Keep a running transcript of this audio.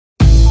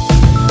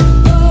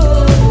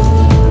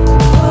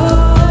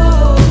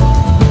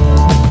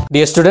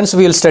Dear students,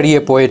 we will study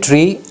a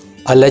poetry,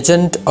 A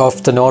Legend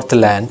of the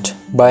Northland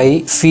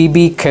by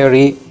Phoebe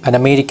Carey, an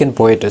American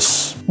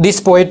poetess. This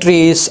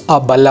poetry is a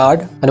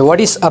ballad. And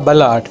what is a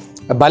ballad?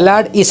 A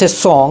ballad is a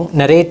song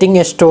narrating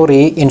a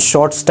story in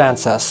short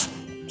stanzas.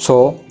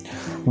 So,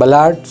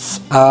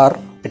 ballads are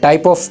a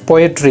type of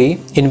poetry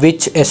in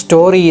which a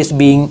story is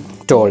being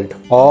told,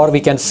 or we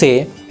can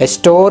say a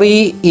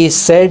story is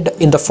said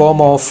in the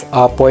form of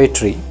a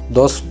poetry.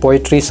 Those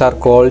poetries are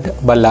called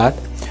ballad,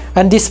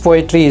 and this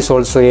poetry is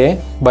also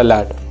a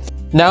ballad.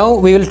 Now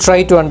we will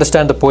try to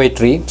understand the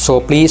poetry,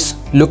 so please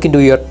look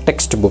into your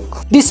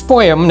textbook. This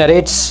poem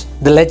narrates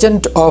the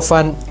legend of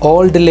an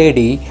old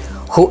lady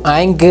who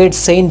angered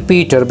Saint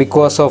Peter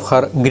because of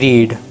her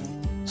greed.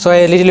 So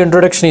a little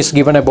introduction is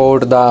given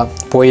about the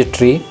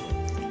poetry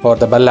or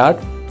the ballad.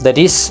 That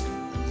is,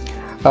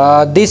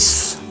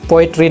 this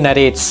poetry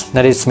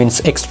narrates means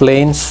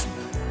explains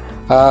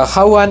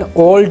how an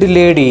old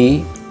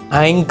lady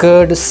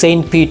angered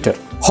Saint Peter.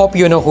 Hope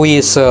you know who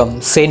is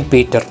Saint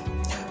Peter.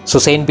 So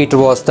Saint Peter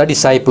was the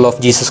disciple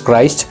of Jesus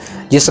Christ.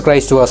 Jesus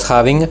Christ was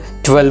having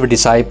 12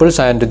 disciples,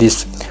 and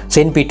this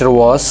Saint Peter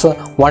was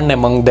one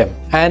among them.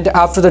 And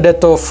after the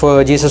death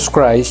of Jesus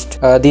Christ,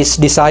 these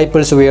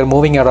disciples were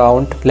moving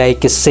around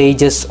like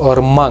sages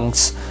or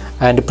monks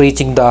and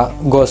preaching the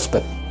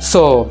gospel.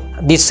 So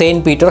this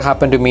Saint Peter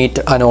happened to meet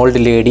an old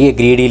lady, a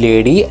greedy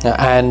lady,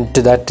 and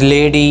that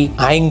lady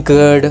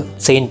angered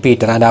Saint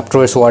Peter, and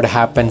afterwards what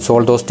happens,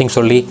 all those things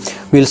only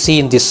we'll see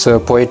in this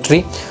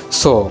poetry.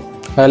 So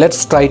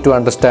let's try to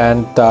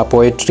understand the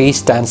poetry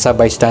stanza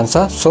by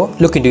stanza. So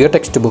look into your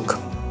textbook.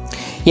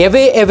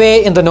 Away,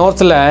 away in the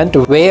Northland,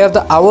 where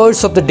the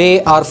hours of the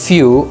day are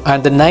few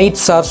and the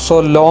nights are so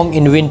long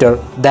in winter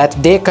that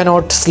they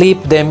cannot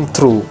sleep them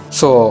through.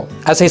 So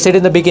as I said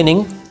in the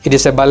beginning, it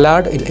is a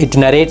ballad. It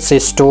narrates a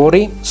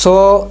story.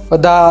 So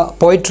the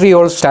poetry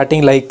also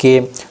starting like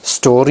a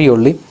story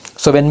only.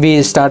 So when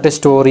we start a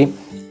story,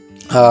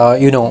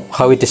 you know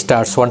how it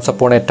starts. Once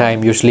upon a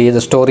time, usually the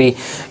story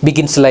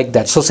begins like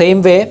that. So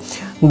same way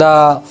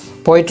the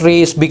poetry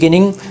is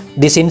beginning.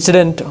 This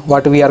incident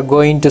what we are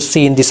going to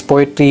see in this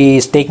poetry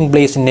is taking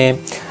place in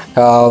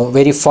a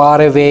very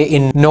far away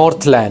in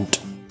Northland.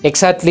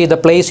 Exactly the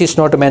place is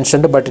not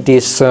mentioned, but it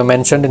is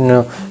mentioned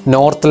in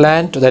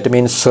Northland. That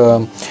means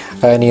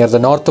near the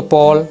North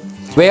Pole,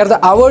 where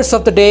the hours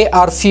of the day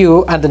are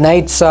few and the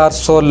nights are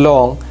so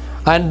long.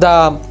 And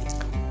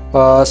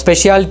the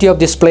speciality of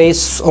this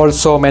place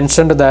also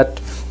mentioned that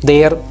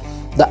there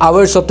the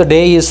hours of the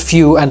day is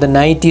few and the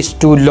night is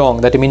too long.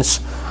 That means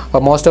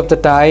most of the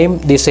time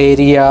this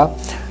area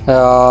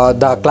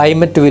the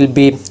climate will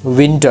be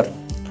winter.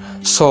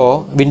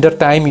 So winter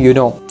time, you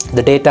know,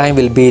 the daytime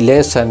will be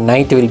less and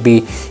night will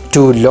be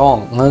too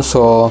long.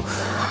 So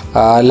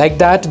like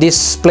that,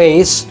 this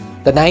place,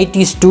 the night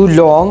is too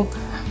long.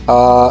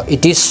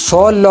 It is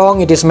so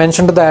long, it is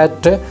mentioned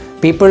that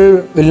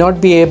people will not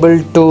be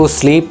able to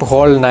sleep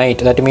whole night.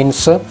 That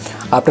means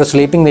after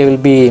sleeping they will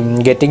be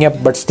getting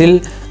up, but still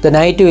the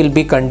night will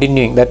be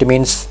continuing. That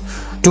means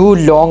too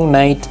long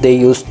night they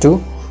used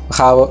to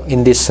have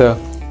in this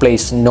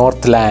place,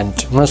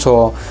 Northland.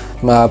 So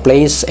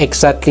place,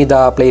 exactly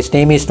the place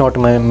name is not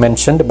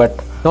mentioned,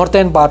 but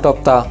northern part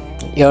of the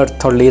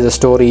earth only the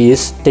story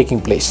is taking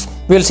place.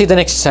 We will see the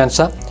next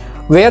stanza.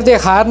 Where they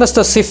harness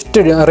the swift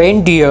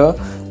reindeer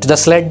to the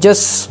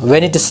sledges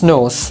when it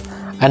snows,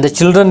 and the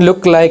children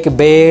look like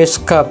bears'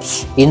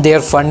 cubs in their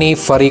funny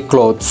furry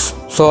clothes.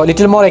 So a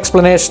little more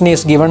explanation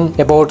is given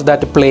about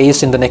that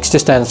place in the next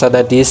stanza.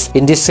 That is,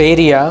 in this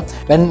area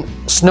when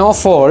snow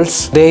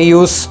falls they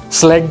use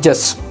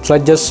sledges.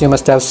 Sledges you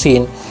must have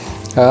seen.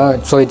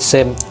 So it's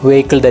a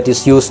vehicle that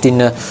is used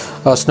in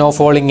snow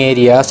falling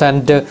areas,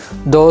 and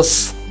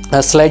those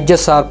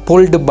sledges are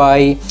pulled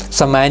by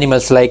some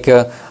animals like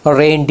a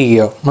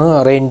reindeer.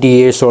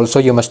 Reindeers also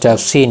you must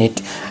have seen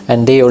it,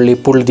 and they only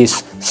pull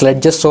these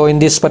sledges. So in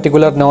this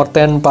particular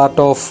northern part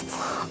of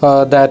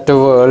that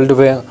world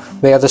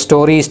where the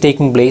story is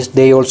taking place,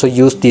 they also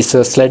use these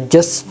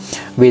sledges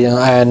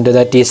and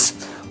that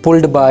is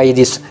pulled by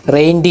this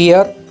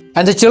reindeer.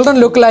 And the children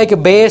look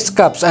like bears'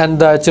 cubs, and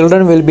the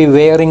children will be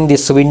wearing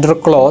this winter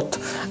cloth,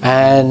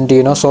 and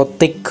you know, so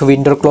thick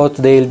winter cloth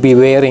they will be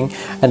wearing,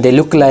 and they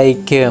look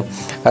like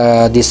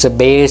these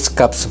bears'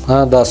 cubs,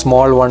 the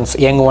small ones,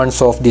 young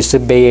ones of these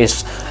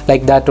bears.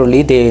 Like that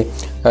only they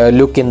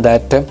look in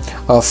that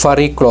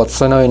furry clothes.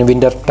 So now in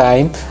winter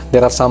time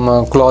there are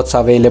some clothes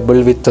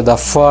available with the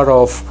fur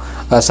of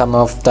some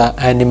of the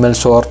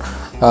animals, or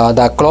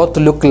the cloth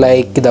look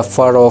like the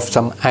fur of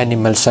some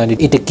animals, and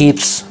it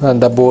keeps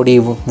the body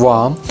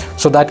warm.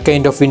 So that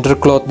kind of winter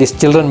cloth these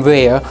children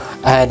wear,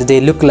 and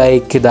they look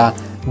like the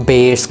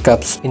bears'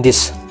 cubs in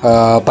this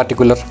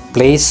particular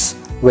place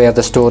where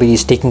the story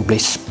is taking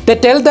place. They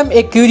tell them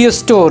a curious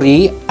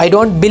story. I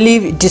don't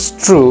believe it is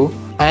true,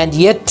 and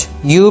yet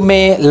you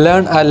may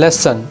learn a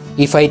lesson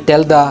if I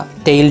tell the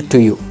tale to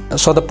you.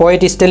 So the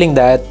poet is telling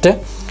that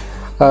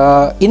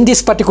in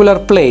this particular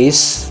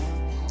place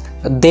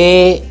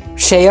they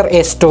share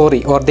a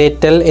story, or they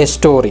tell a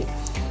story.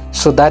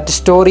 So that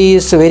story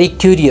is very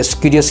curious.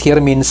 Curious here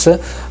means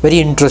very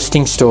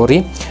interesting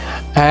story.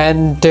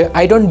 And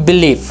I don't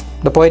believe,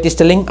 the poet is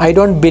telling, I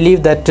don't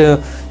believe that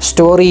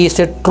story is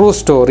a true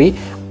story,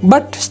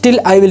 but still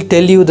I will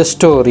tell you the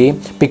story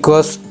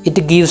because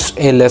it gives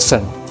a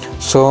lesson.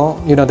 So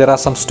there are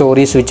some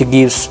stories which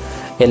gives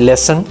a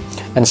lesson,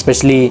 and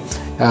especially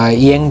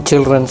young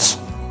children's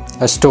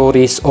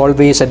stories,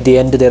 always at the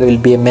end there will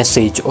be a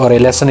message or a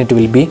lesson it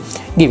will be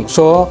giving.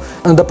 So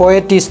the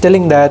poet is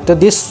telling that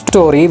this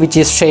story which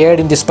is shared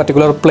in this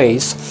particular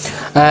place,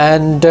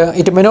 and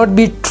it may not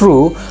be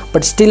true,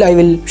 but still I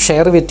will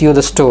share with you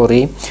the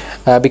story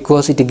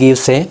because it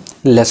gives a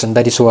lesson.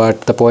 That is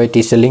what the poet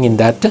is telling in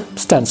that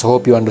stanza.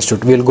 Hope you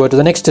understood. We will go to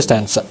the next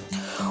stanza.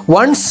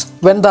 Once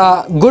when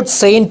the good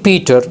Saint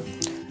Peter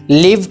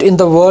lived in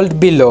the world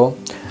below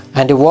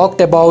and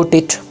walked about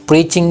it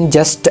preaching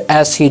just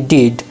as he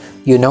did,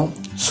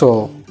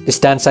 So this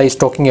stanza is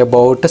talking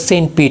about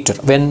Saint Peter.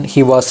 When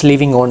he was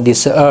living on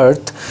this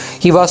earth,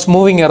 he was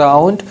moving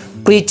around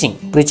preaching.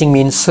 Preaching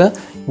means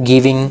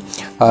giving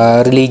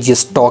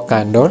religious talk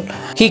and all.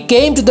 He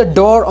came to the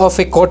door of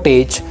a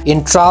cottage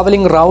in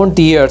traveling round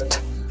the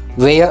earth,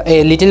 where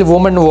a little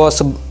woman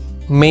was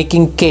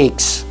making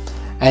cakes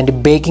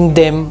and baking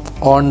them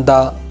on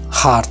the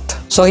hearth.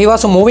 So he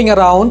was moving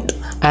around,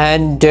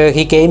 and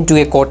he came to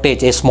a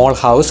cottage, a small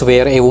house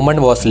where a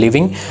woman was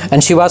living,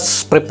 and she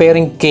was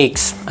preparing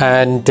cakes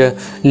and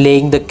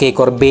laying the cake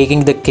or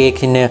baking the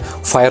cake in a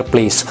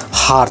fireplace.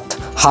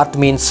 Hearth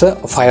means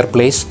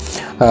fireplace.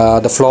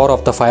 The floor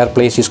of the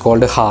fireplace is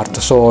called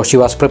hearth. So she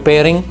was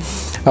preparing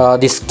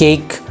this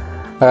cake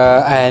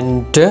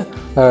and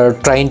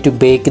trying to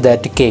bake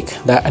that cake.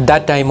 At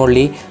that time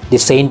only the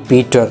Saint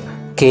Peter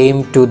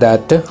came to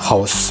that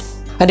house.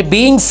 And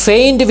being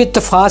faint with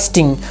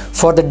fasting,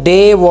 for the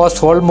day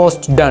was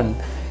almost done,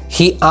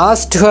 he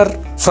asked her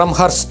from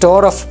her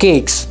store of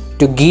cakes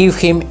to give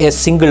him a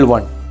single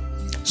one.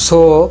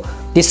 So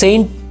the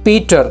Saint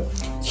Peter,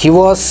 he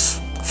was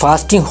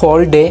fasting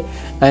whole day,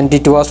 and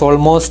it was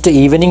almost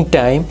evening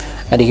time,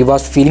 and he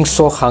was feeling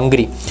so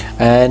hungry.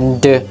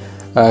 And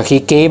he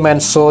came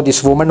and saw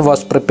this woman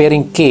was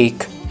preparing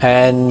cake,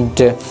 and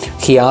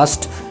he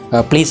asked,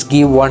 please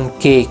give one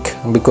cake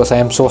because I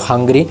am so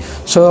hungry.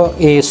 So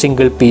a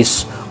single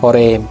piece or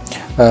a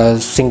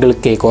single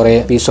cake or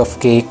a piece of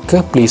cake,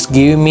 please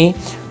give me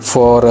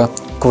for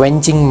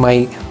quenching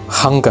my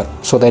hunger.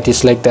 So that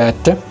is like that.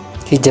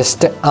 He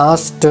just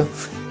asked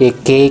a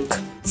cake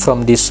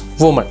from this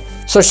woman.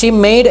 So she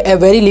made a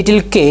very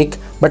little cake,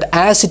 but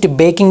as it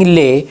baking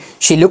lay,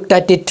 she looked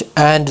at it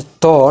and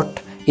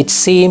thought it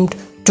seemed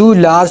too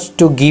large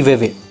to give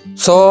away.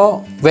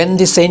 So when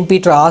the Saint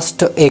Peter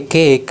asked a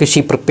cake,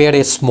 she prepared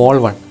a small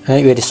one,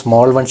 a very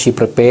small one she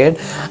prepared,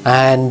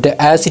 and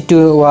as it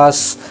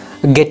was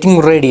getting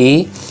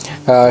ready,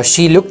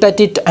 she looked at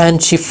it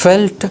and she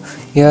felt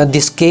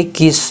this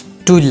cake is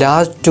too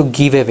large to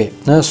give away.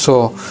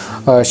 So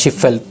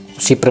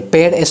she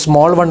prepared a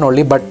small one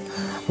only, but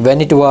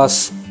when it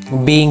was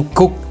being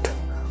cooked,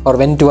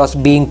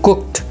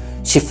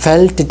 she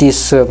felt it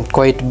is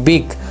quite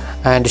big,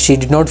 and she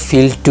did not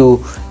feel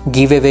to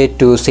give away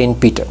to Saint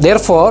Peter.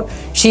 Therefore,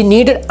 she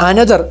needed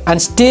another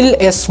and still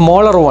a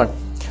smaller one.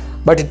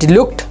 But it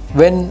looked,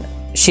 when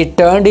she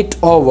turned it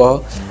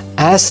over,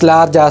 as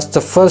large as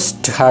the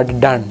first had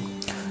done.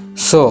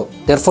 So,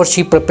 therefore,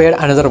 she prepared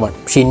another one.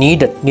 She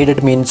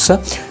needed means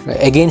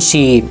again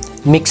she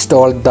mixed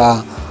all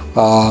the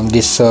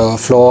this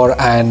flour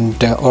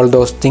and all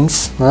those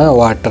things,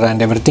 water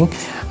and everything,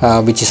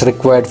 which is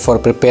required for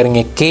preparing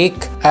a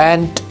cake,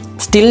 and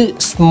still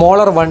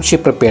smaller one she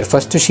prepared.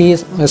 First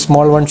a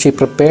small one she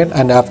prepared,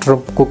 and after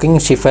cooking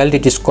she felt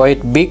it is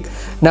quite big.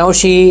 Now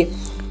she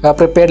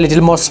prepared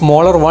little more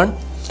smaller one,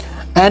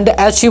 and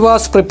as she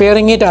was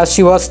preparing it, as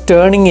she was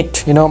turning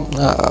it,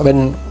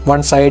 when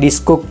one side is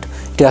cooked,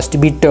 it has to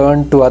be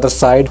turned to other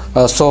side.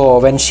 So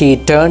when she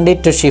turned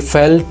it, she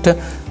felt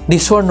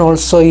this one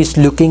also is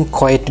looking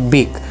quite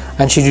big,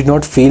 and she did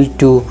not feel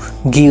to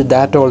give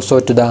that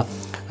also to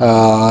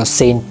the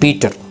Saint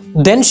Peter.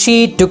 Then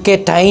she took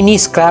a tiny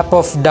scrap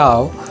of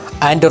dough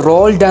and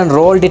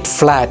rolled it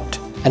flat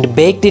and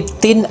baked it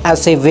thin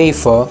as a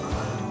wafer,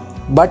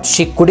 but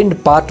she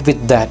couldn't part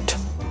with that.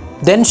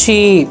 Then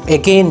she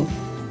again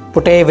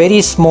put a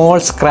very small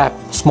scrap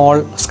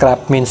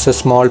means a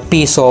small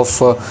piece of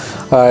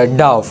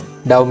dough.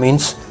 Dough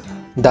means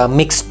the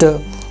mixed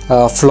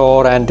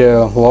flour and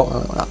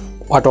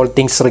what all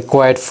things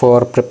required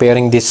for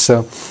preparing this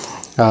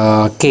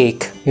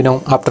cake.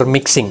 After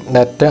mixing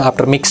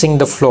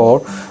the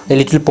flour, a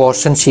little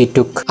portion she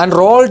took and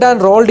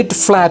rolled it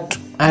flat,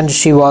 and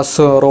she was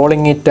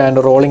rolling it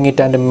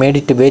and made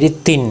it very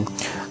thin,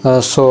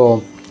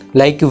 so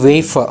like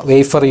wafer,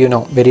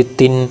 very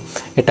thin,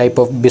 a type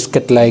of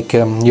biscuit like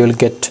you will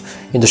get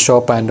in the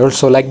shop, and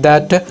also like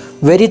that,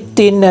 very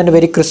thin and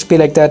very crispy,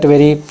 like that,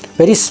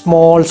 very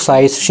small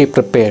size she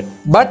prepared.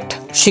 But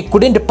she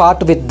couldn't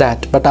part with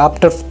that. But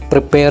after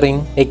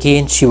preparing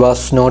again, she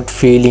was not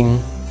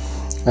feeling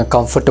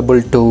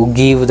comfortable to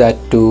give that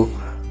to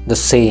the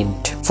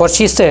saint, for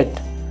she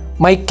said,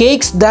 My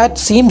cakes that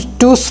seem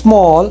too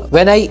small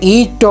when I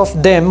eat of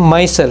them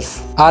myself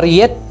are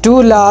yet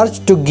too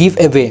large to give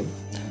away.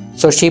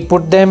 So she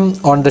put them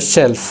on the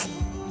shelf.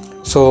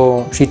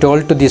 So she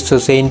told to this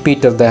Saint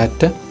Peter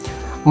that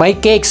my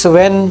cakes,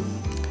 when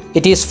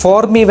it is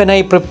for me, when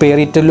I prepare,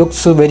 it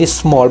looks very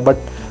small, but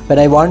when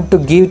I want to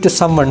give to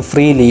someone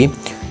freely,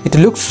 it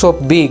looks so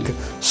big,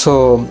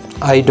 so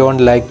I don't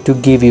like to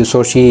give you.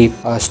 So she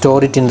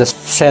stored it in the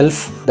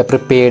shelf, the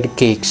prepared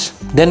cakes.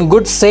 Then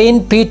good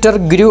Saint Peter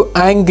grew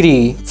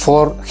angry,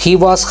 for he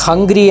was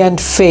hungry and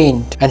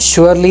faint, and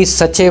surely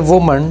such a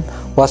woman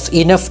was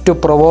enough to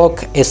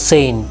provoke a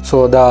saint.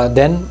 So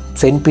then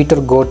Saint Peter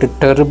got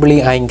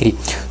terribly angry.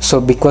 So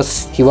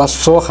because he was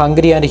so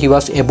hungry and he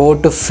was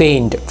about to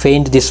faint.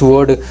 Faint, this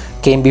word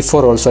came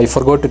before also. I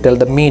forgot to tell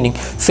the meaning.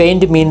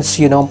 Faint means,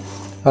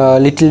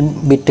 little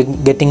bit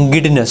getting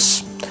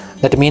giddiness.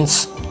 That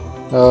means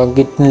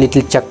getting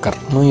little chakkar,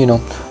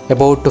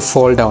 about to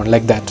fall down,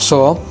 like that.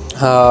 So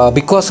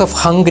because of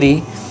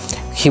hungry,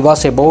 he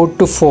was about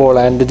to fall,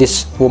 and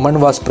this woman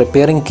was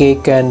preparing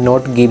cake and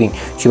not giving.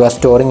 She was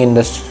storing in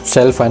the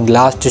shelf, and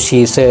last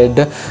she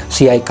said,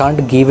 see, I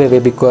can't give away,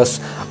 because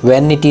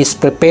when it is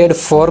prepared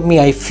for me,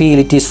 I feel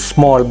it is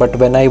small, but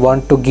when I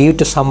want to give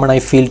to someone, I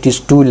feel it is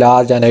too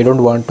large and I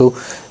don't want to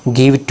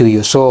give it to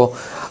you. So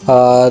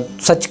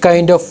such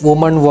kind of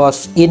woman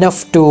was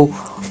enough to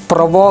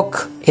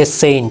provoke a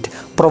saint.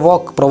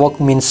 Provoke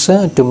means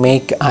to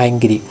make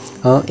angry.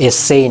 A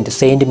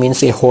saint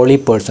means a holy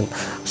person.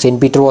 Saint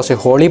Peter was a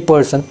holy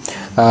person.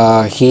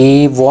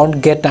 He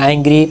won't get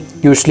angry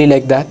usually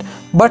like that,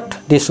 but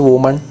this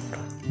woman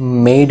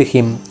made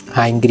him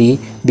angry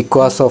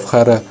because of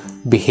her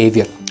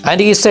behavior. And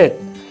he said,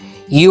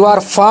 you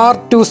are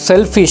far too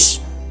selfish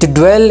to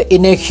dwell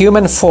in a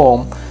human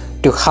form,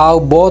 to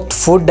have both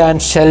food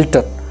and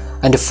shelter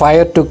and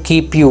fire to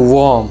keep you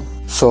warm.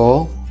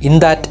 So in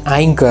that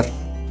anger,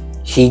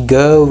 he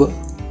gave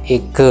a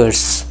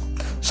curse.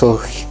 So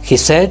he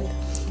said,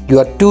 you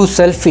are too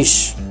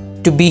selfish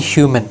to be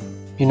human.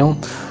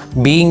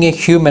 Being a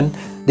human,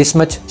 this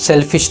much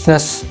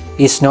selfishness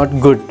is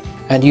not good,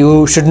 and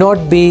you should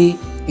not be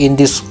in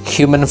this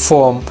human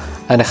form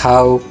and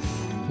have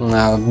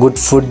good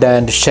food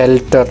and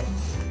shelter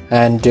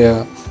and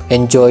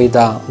enjoy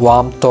the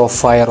warmth of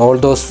fire. All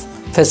those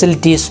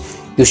facilities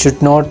you should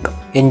not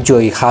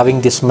enjoy, having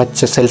this much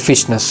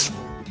selfishness.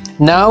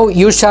 Now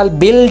you shall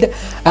build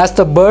as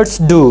the birds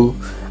do,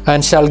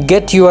 and shall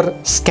get your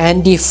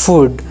scanty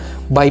food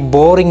by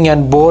boring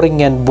and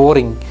boring and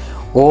boring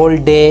all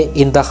day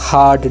in the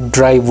hard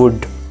dry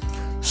wood.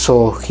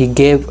 So he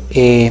gave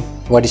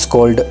what is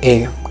called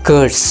a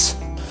curse.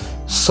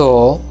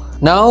 So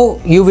now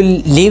you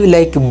will live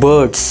like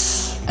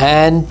birds,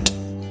 and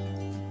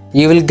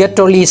you will get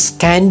only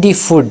scanty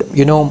food.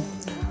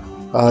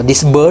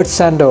 These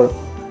birds and all,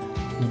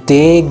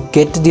 they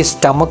get this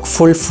stomach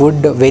full food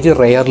very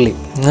rarely,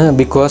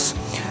 because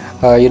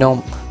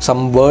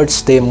some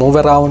birds, they move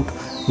around,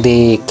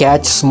 they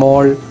catch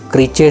small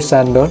creatures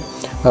and all,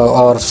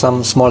 or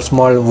some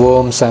small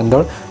worms and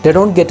all. They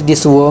don't get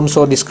these worms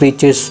or these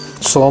creatures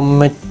so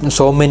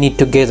many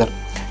together,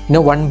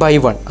 one by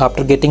one.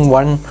 After getting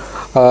one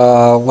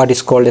what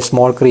is called a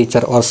small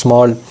creature or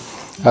small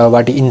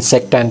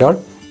insect and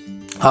all,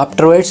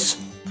 afterwards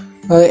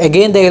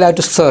again they will have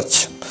to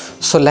search.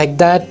 So like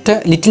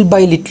that, little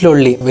by little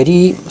only,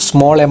 very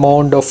small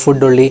amount of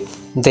food only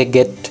they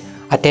get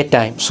at a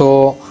time.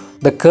 So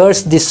the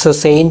curse this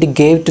saint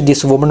gave to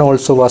this woman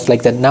also was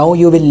like that. Now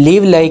you will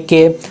live like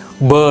a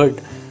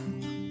bird,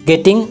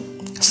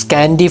 getting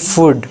scanty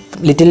food,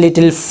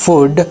 little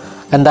food,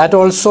 and that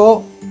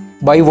also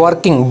by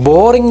working,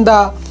 boring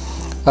the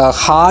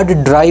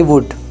hard dry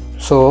wood.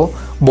 So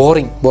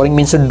boring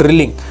means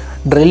drilling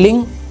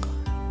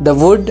the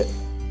wood,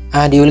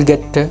 and you will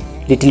get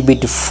little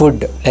bit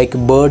food like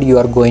bird you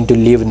are going to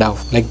live now.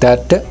 Like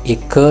that, a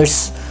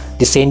curse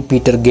the Saint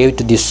Peter gave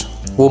to this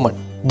woman.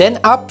 Then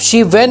up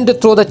she went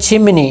through the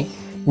chimney,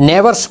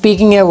 never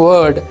speaking a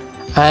word,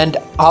 and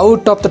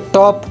out of the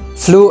top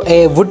flew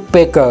a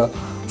woodpecker,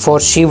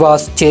 for she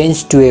was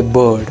changed to a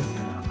bird.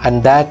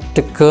 And that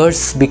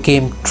curse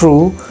became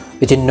true.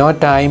 Within no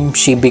time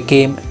she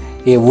became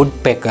a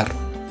woodpecker.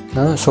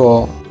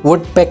 So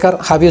woodpecker,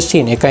 have you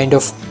seen? A kind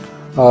of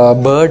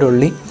bird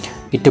only.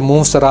 It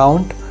moves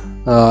around,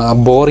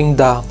 boring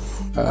the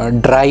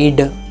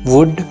dried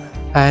wood,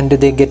 and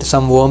they get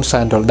some worms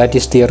and all. That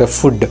is their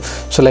food.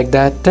 So like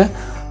that,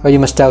 you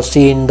must have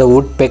seen the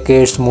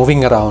woodpeckers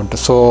moving around.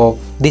 So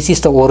this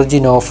is the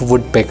origin of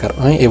woodpecker.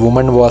 A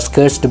woman was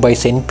cursed by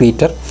Saint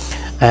Peter,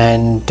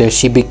 and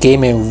she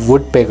became a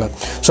woodpecker.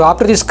 So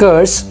after this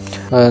curse,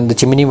 the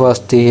chimney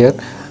was there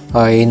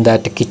in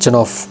that kitchen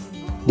of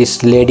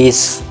this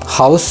lady's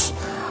house,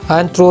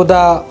 and through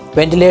the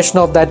ventilation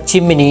of that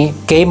chimney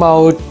came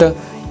out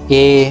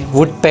a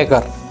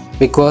woodpecker,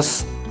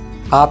 because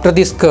after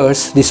this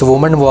curse, this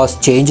woman was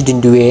changed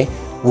into a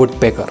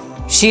woodpecker.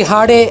 She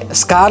had a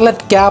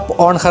scarlet cap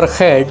on her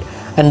head,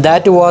 and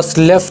that was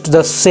left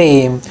the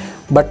same,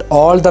 but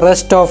all the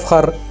rest of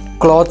her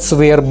clothes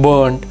were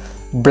burned.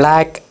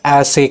 black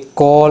as a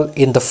coal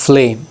in the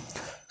flame.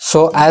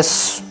 So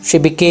as she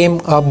became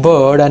a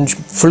bird and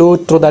flew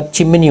through that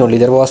chimney only,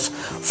 there was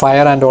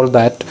fire and all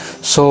that,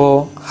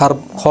 so her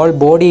whole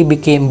body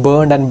became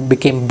burned and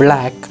became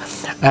black,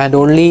 and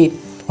only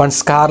one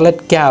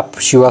scarlet cap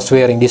she was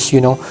wearing. This,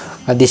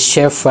 this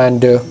chef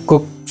and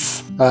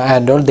cooks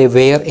and all, they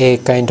wear a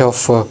kind of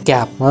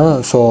cap,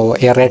 so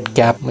a red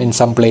cap in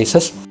some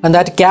places, and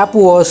that cap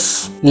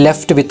was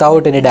left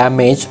without any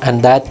damage,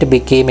 and that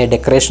became a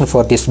decoration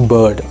for this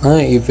bird.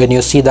 When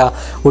you see the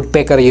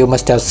woodpecker, you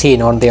must have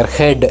seen on their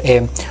head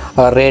a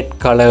red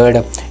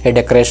colored a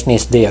decoration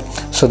is there.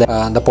 So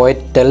the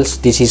poet tells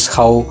this is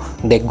how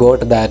they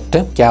got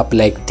that cap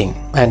like thing,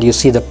 and you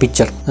see the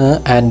picture,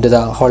 and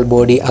the whole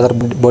body, other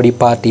body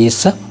part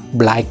is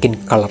black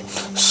in color.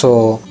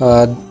 So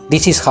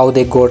this is how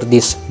they got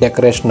this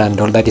decoration and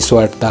all. That is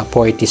what the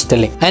poet is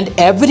telling. And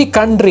every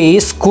country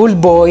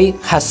schoolboy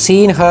has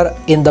seen her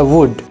in the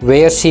wood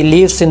where she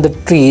lives in the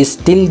trees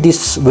till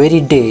this very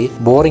day,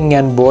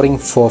 boring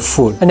for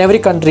food. And every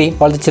country,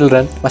 all the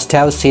children must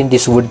have seen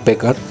this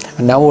woodpecker.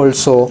 And now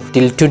also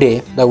till today,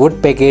 the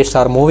woodpeckers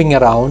are moving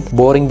around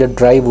boring the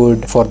dry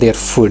wood for their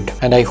food.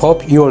 And I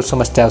hope you also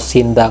must have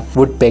seen the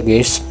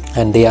woodpeckers,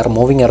 and they are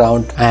moving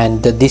around.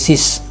 And this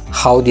is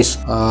how this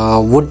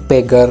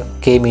woodpecker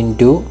came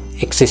into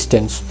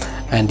existence,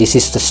 and this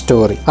is the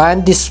story.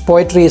 And this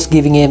poetry is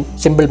giving a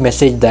simple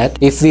message that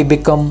if we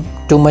become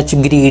too much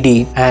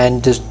greedy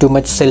and too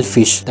much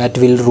selfish, that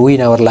will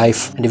ruin our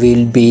life and we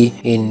will be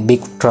in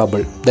big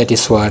trouble. That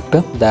is what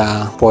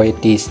the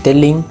poet is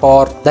telling,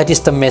 or that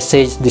is the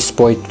message this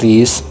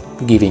poetry is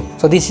giving.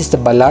 So this is the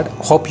ballad.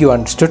 Hope you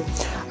understood.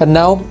 And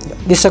now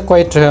this is a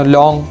quite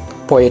long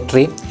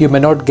poetry. You may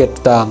not get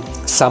the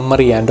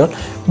summary and all,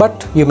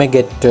 but you may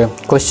get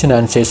question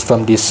answers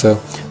from this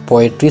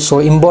poetry. So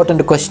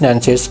important question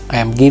answers I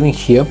am giving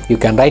here. You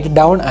can write it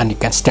down and you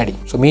can study.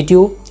 So meet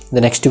you in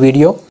the next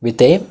video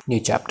with a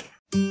new chapter.